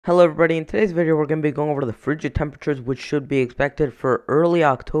Hello everybody, in today's video we're going to be going over the frigid temperatures which should be expected for early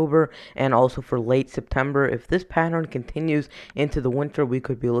October and also for late September. If this pattern continues into the winter, we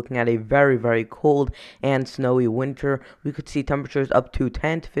could be looking at a very cold and snowy winter. We could see temperatures up to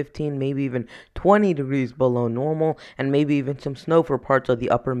 10 to 15, maybe even 20 degrees below normal, and maybe even some snow for parts of the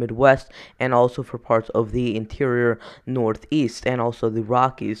upper Midwest and also for parts of the interior Northeast and also the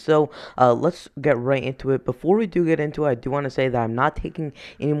Rockies. So let's get right into it. Before we do get into it, I do want to say that I'm not taking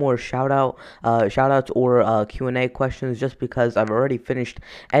any more shout outs or Q&A questions, just because I've already finished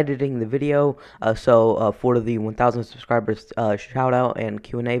editing the video. For the 1,000 subscribers shout out and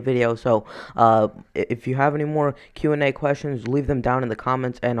Q&A video. So if you have any more Q&A questions, leave them down in the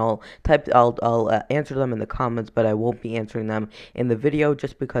comments and I'll answer them in the comments, but I won't be answering them in the video,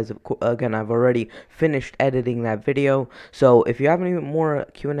 just because again, I've already finished editing that video. So if you have any more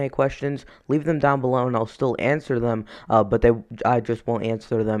Q&A questions, leave them down below and I'll still answer them, but I just won't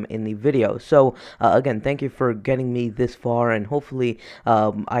answer them in the video. So again, thank you for getting me this far, and hopefully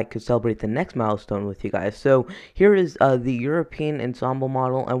I could celebrate the next milestone with you guys. So here is the European ensemble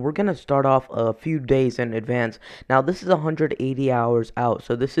model, and we're gonna start off a few days in advance. Now this is 180 hours out,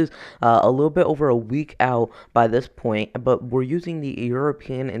 so this is a little bit over a week out by this point, but we're using the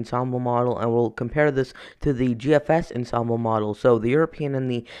European ensemble model, and we'll compare this to the GFS ensemble model. So the European and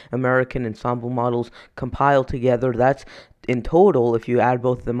the American ensemble models compile together. That's in total, if you add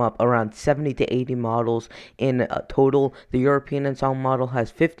both of them up, around 70 to 80 models in total. The European ensemble model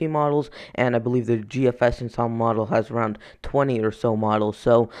has 50 models, and I believe the GFS ensemble model has around 20 or so models.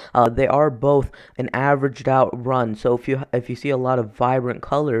 So they are both an averaged out run. So if you see a lot of vibrant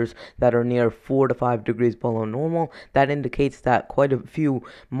colors that are near 4 to 5 degrees below normal, that indicates that quite a few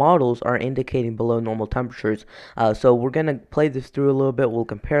models are indicating below normal temperatures. So we're gonna play this through a little bit. We'll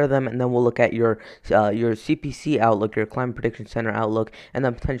compare them, and then we'll look at your CPC outlook, your Climate Prediction Center outlook, and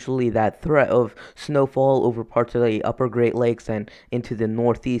then potentially that threat of snowfall over parts of the upper Great Lakes and into the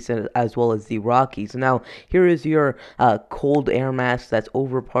Northeast, as well as the Rockies. Now, here is your cold air mass that's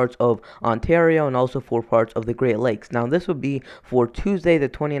over parts of Ontario and also for parts of the Great Lakes. Now, this would be for Tuesday, the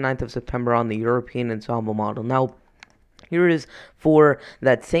 29th of September on the European ensemble model. Now, here is for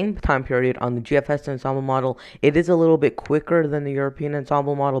that same time period on the GFS ensemble model. It is a little bit quicker than the European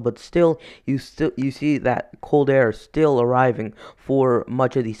ensemble model, but still you see that cold air still arriving for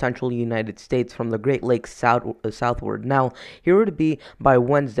much of the central United States from the Great Lakes southward. Now, here would be by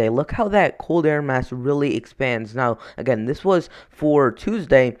Wednesday. Look how that cold air mass really expands. Now, again, this was for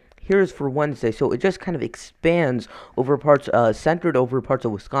Tuesday. Here's for Wednesday, so it just kind of expands over parts, centered over parts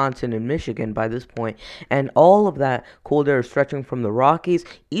of Wisconsin and Michigan by this point, and all of that cold air is stretching from the Rockies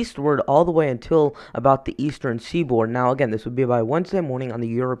eastward all the way until about the eastern seaboard. Now, again, this would be by Wednesday morning on the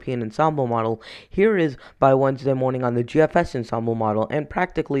European ensemble model. Here is by Wednesday morning on the GFS ensemble model, and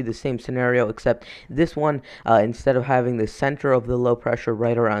practically the same scenario, except this one, instead of having the center of the low pressure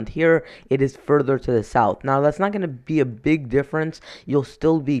right around here, it is further to the south. Now, that's not going to be a big difference. You'll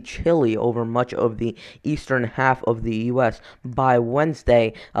still be chilly over much of the eastern half of the U.S. by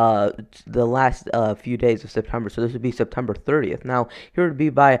Wednesday, the last few days of September. So this would be September 30th. Now, here would be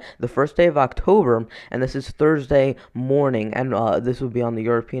by the first day of October, and this is Thursday morning, and this would be on the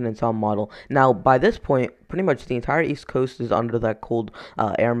European ensemble model. Now, by this point, pretty much the entire East Coast is under that cold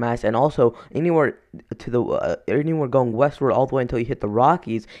air mass, and also anywhere to the anywhere going westward all the way until you hit the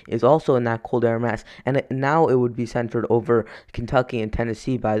Rockies is also in that cold air mass, and now it would be centered over Kentucky and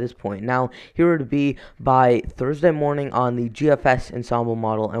Tennessee by this point. Now, here would be by Thursday morning on the GFS ensemble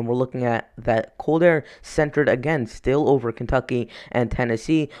model, and we're looking at that cold air centered again still over Kentucky and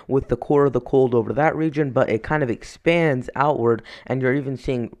Tennessee, with the core of the cold over that region, but it kind of expands outward, and you're even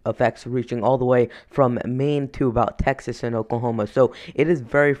seeing effects reaching all the way from Maine to about Texas and Oklahoma. So it is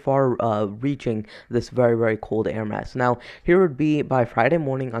very far reaching this very cold air mass. Now, here would be by Friday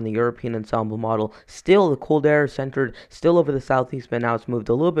morning on the European ensemble model. Still the cold air centered still over the southeast, but now it's moved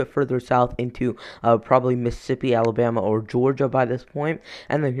a little bit further south into probably Mississippi, Alabama, or Georgia by this point.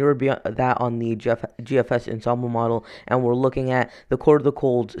 And then here would be that on the GFS ensemble model, and we're looking at the core of the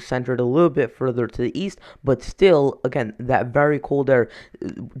cold centered a little bit further to the east, but still, again, that very cold air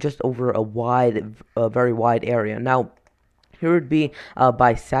just over a very wide area. Now, here would be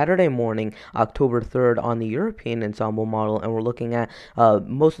by Saturday morning, October 3rd, on the European ensemble model, and we're looking at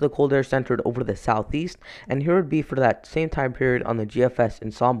most of the cold air centered over the southeast. And here would be for that same time period on the GFS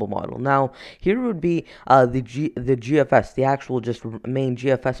ensemble model. Now, here would be the GFS, the actual just main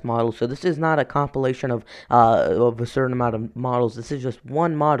GFS model. So this is not a compilation of a certain amount of models. This is just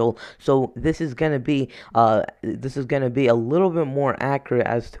one model. So this is going to be a little bit more accurate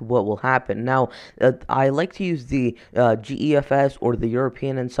as to what will happen. Now, I like to use the GE GEFS or the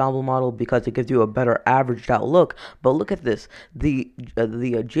European Ensemble model because it gives you a better averaged out look. But look at this. The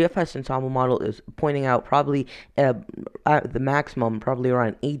GFS Ensemble model is pointing out probably at the maximum, probably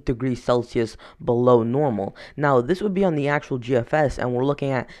around 8 degrees Celsius below normal. Now, this would be on the actual GFS, and we're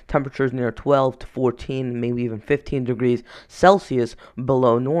looking at temperatures near 12 to 14, maybe even 15 degrees Celsius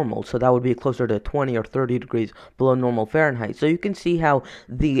below normal. So that would be closer to 20 or 30 degrees below normal Fahrenheit. So you can see how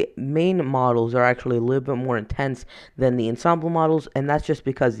the main models are actually a little bit more intense than the ensemble models, and that's just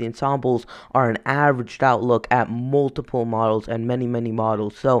because the ensembles are an averaged outlook at multiple models and many, many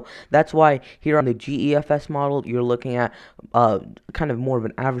models. So that's why here on the GEFS model, you're looking at kind of more of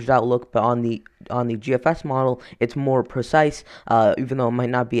an averaged outlook, but on the GFS model, it's more precise. Even though it might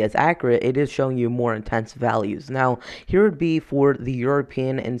not be as accurate, it is showing you more intense values. Now, here would be for the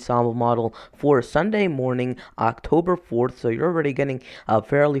European Ensemble model for Sunday morning, October 4th. So you're already getting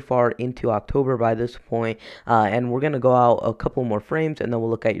fairly far into October by this point. And we're going to go out a couple more frames, and then we'll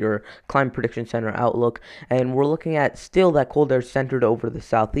look at your Climate Prediction Center outlook. And we're looking at still that cold air centered over the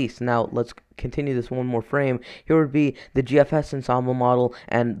southeast. Now, let's continue this one more frame. Here would be the GFS Ensemble model,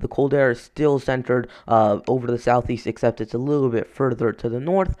 and the cold air is still centered over the southeast, except it's a little bit further to the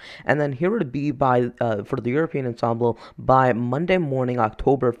north. And then here would be by for the European Ensemble by Monday morning,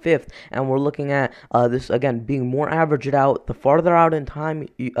 October 5th, and we're looking at this again being more averaged out. The farther out in time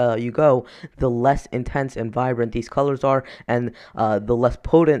you go, the less intense and vibrant these colors are, and the less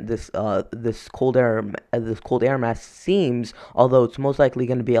potent this cold air mass seems. Although it's most likely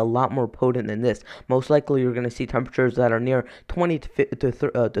going to be a lot more potent than this. Most likely you're going to see temperatures that are near 20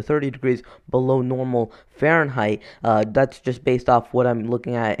 to 30 degrees below normal Fahrenheit. That's just based off what I'm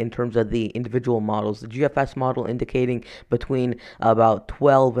looking at in terms of the individual models. The GFS model indicating between about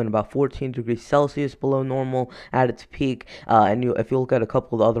 12 and about 14 degrees Celsius below normal at its peak. And if you look at a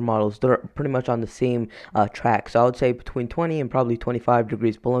couple of the other models, they're pretty much on the same track. So I would say between 20 and probably 25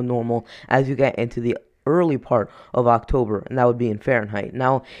 degrees below normal as you get into the early part of October, and that would be in Fahrenheit.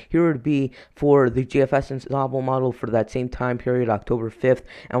 Now, here would be for the GFS Ensemble model for that same time period, October 5th,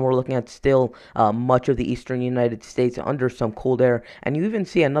 and we're looking at still much of the eastern United States under some cold air, and you even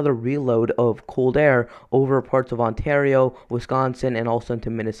see another reload of cold air over parts of Ontario, Wisconsin, and also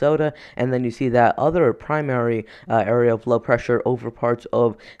into Minnesota, and then you see that other primary area of low pressure over parts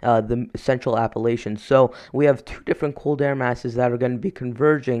of the central Appalachians. So we have two different cold air masses that are going to be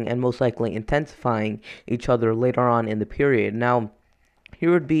converging and most likely intensifying each other later on in the period. Now,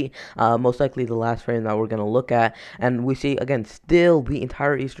 here would be most likely the last frame that we're going to look at, and we see again still the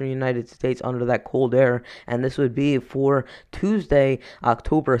entire eastern United States under that cold air, and this would be for Tuesday,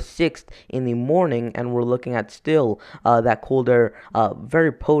 October 6th in the morning, and we're looking at still that cold air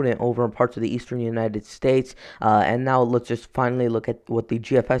very potent over parts of the eastern United States. And now let's just finally look at what the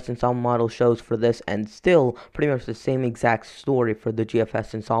GFS Ensemble model shows for this, and still pretty much the same exact story for the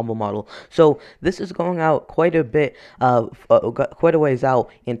GFS Ensemble model. So this is going out quite a bit, quite a ways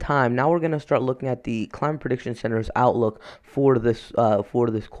out in time. Now we're going to start looking at the Climate Prediction Center's outlook for this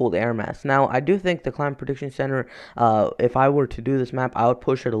cold air mass. Now, I do think the Climate Prediction Center, if I were to do this map, I would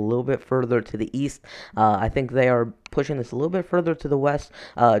push it a little bit further to the east. I think they are pushing this a little bit further to the west,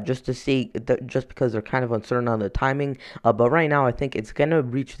 just to see, just because they're kind of uncertain on the timing. But right now, I think it's gonna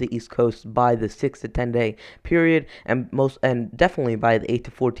reach the East Coast by the 6 to 10 day period, and definitely by the 8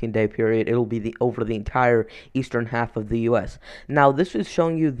 to 14 day period, it'll be over the entire eastern half of the U.S. Now, this is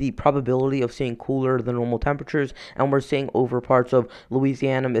showing you the probability of seeing cooler than normal temperatures, and we're seeing over parts of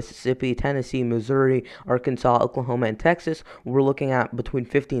Louisiana, Mississippi, Tennessee, Missouri, Arkansas, Oklahoma, and Texas. We're looking at between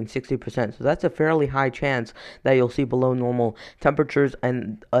 50 and 60%. So that's a fairly high chance that you'll see below normal temperatures,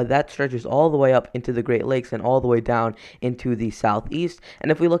 and that stretches all the way up into the Great Lakes and all the way down into the southeast.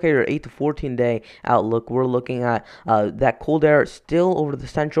 And if we look at your 8 to 14 day outlook, we're looking at that cold air still over the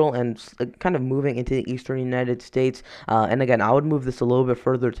central and kind of moving into the eastern United States. And again, I would move this a little bit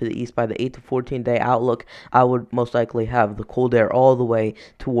further to the east. By the 8 to 14 day outlook, I would most likely have the cold air all the way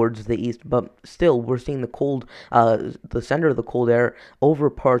towards the east, but still we're seeing the center of the cold air over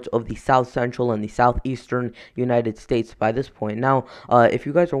parts of the south central and the southeastern United States by this point. Now, if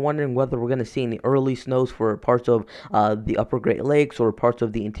you guys are wondering whether we're going to see any early snows for parts of the upper Great Lakes or parts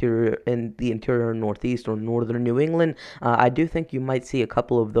of the interior northeast or northern New England, I do think you might see a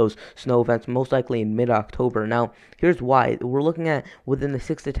couple of those snow events, most likely in mid-October. Now, here's why. We're looking at within the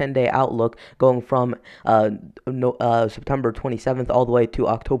 6 to 10 day outlook, going from September 27th all the way to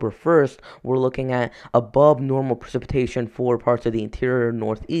October 1st, we're looking at above normal precipitation for parts of the interior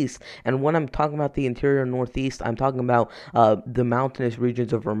northeast. And when I'm talking about the interior northeast, I'm talking about the mountainous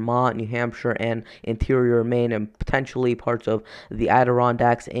regions of Vermont, New Hampshire, and interior Maine, and potentially parts of the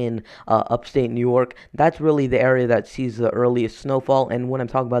Adirondacks in upstate New York. That's really the area that sees the earliest snowfall. And when I'm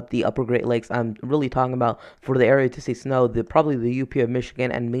talking about the upper Great Lakes, I'm really talking about for the area to see snow, probably the UP of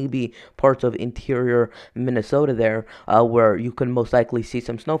Michigan and maybe parts of interior Minnesota there, where you can most likely see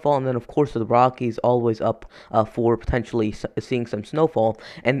some snowfall. And then, of course, the Rockies always up for potentially seeing some snowfall.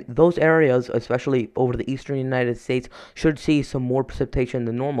 And those areas, especially over the eastern United States, should see some more precipitation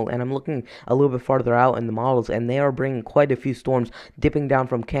than normal. And I'm looking a little bit farther out in the models, and they are bringing quite a few storms dipping down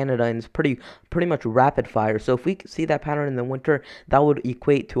from Canada, and it's pretty much rapid fire. So if we see that pattern in the winter, that would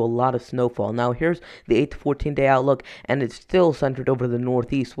equate to a lot of snowfall. Now here's the 8 to 14 day outlook, and it's still centered over the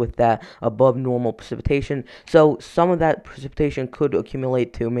northeast with that above normal precipitation. So some of that precipitation could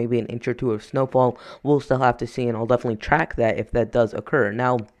accumulate to maybe an inch or two of snowfall. We'll still have to see, and I'll definitely track that if that does occur.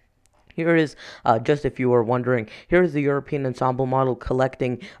 Now, here is, just if you were wondering, here is the European Ensemble model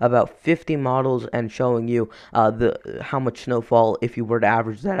collecting about 50 models and showing you how much snowfall, if you were to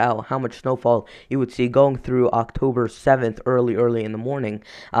average that out, how much snowfall you would see going through October 7th, early in the morning.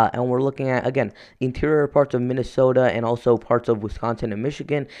 And we're looking at, again, interior parts of Minnesota and also parts of Wisconsin and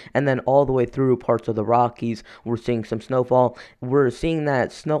Michigan, and then all the way through parts of the Rockies. We're seeing some snowfall. We're seeing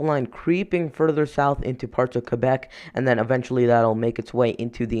that snow line creeping further south into parts of Quebec, and then eventually that'll make its way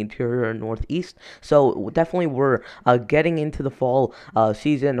into the interior northeast. So definitely we're getting into the fall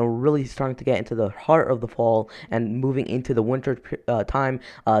season, or really starting to get into the heart of the fall and moving into the winter time.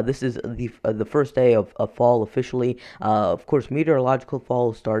 This is the first day of fall officially. Of course, meteorological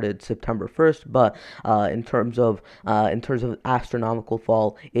fall started September 1st, but in terms of astronomical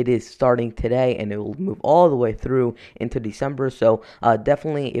fall, it is starting today, and it will move all the way through into December. So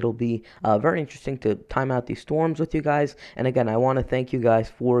definitely it'll be very interesting to time out these storms with you guys. And again, I want to thank you guys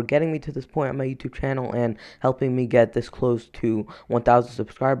for getting me to this point on my YouTube channel and helping me get this close to 1,000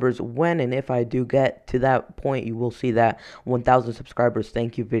 subscribers. When and if I do get to that point, you will see that 1,000 subscribers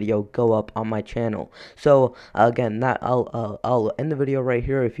thank you video go up on my channel. So again, I'll end the video right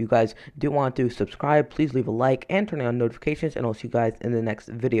here. If you guys do want to subscribe, please leave a like and turn on notifications, and I'll see you guys in the next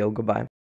video. Goodbye.